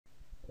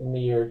In the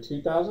year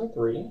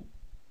 2003,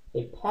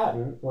 a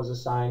patent was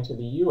assigned to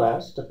the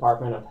U.S.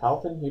 Department of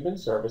Health and Human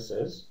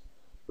Services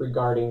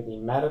regarding the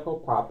medical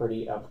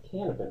property of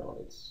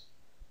cannabinoids.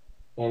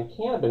 And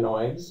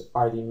cannabinoids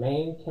are the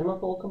main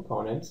chemical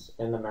components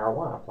in the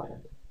marijuana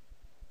plant.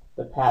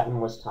 The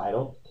patent was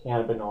titled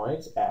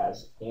Cannabinoids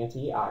as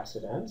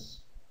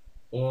Antioxidants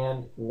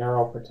and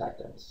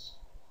Neuroprotectants.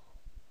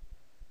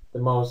 The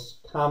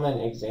most common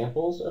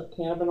examples of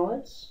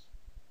cannabinoids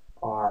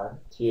are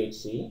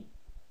THC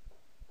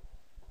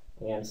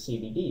and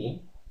CBD,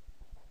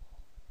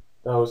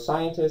 though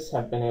scientists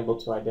have been able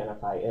to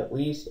identify at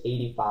least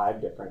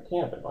 85 different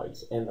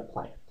cannabinoids in the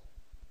plant.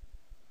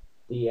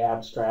 The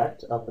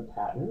abstract of the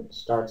patent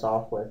starts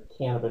off with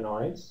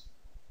cannabinoids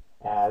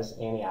as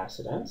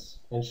antioxidants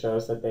and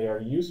shows that they are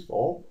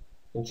useful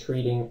in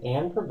treating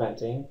and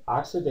preventing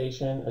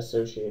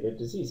oxidation-associated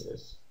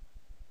diseases,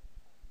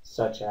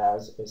 such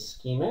as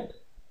ischemic,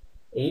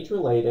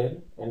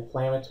 age-related,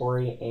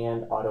 inflammatory,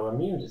 and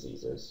autoimmune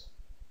diseases.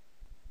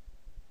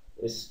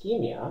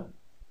 Ischemia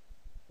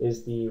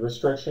is the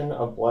restriction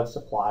of blood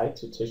supply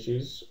to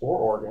tissues or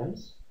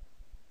organs,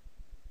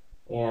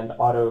 and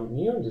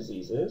autoimmune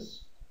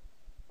diseases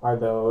are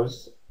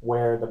those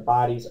where the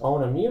body's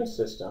own immune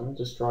system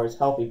destroys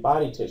healthy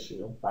body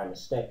tissue by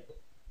mistake.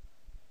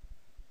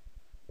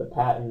 The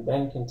patent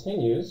then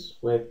continues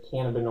with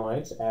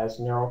cannabinoids as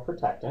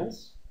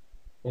neuroprotectants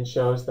and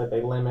shows that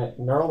they limit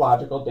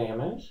neurological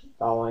damage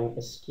following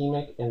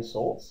ischemic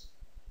insults,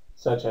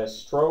 such as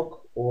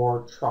stroke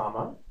or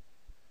trauma,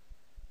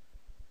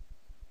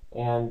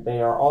 and they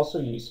are also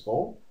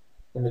useful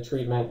in the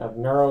treatment of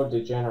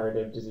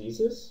neurodegenerative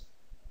diseases,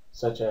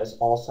 such as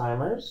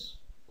Alzheimer's,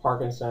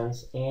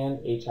 Parkinson's, and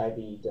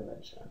HIV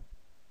dementia.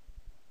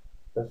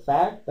 The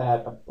fact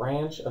that a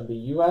branch of the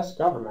U.S.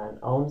 government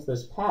owns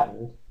this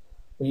patent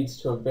leads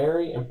to a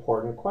very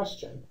important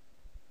question.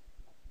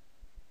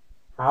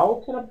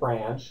 How can a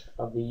branch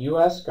of the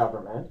U.S.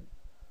 government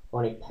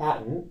own a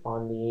patent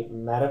on the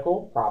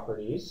medical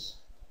properties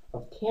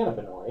of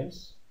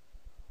cannabinoids,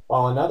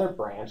 while another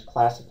branch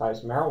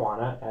classifies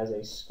marijuana as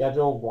a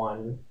Schedule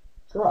I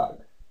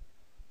drug?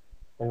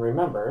 And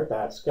remember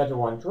that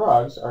Schedule I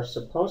drugs are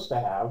supposed to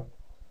have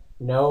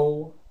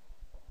no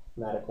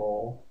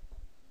medical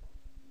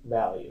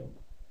value.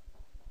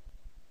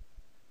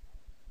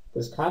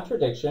 This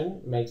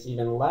contradiction makes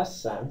even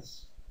less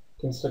sense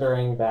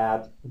considering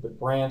that the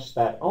branch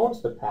that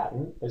owns the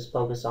patent is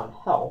focused on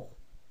health,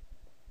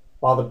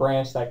 while the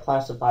branch that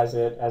classifies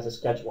it as a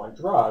Schedule I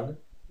drug,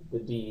 the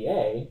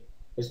DEA,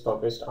 is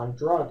focused on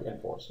drug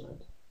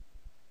enforcement.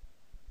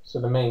 So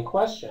the main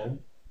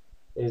question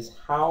is,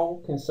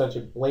 how can such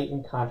a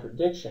blatant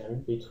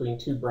contradiction between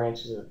two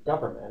branches of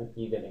government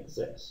even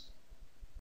exist?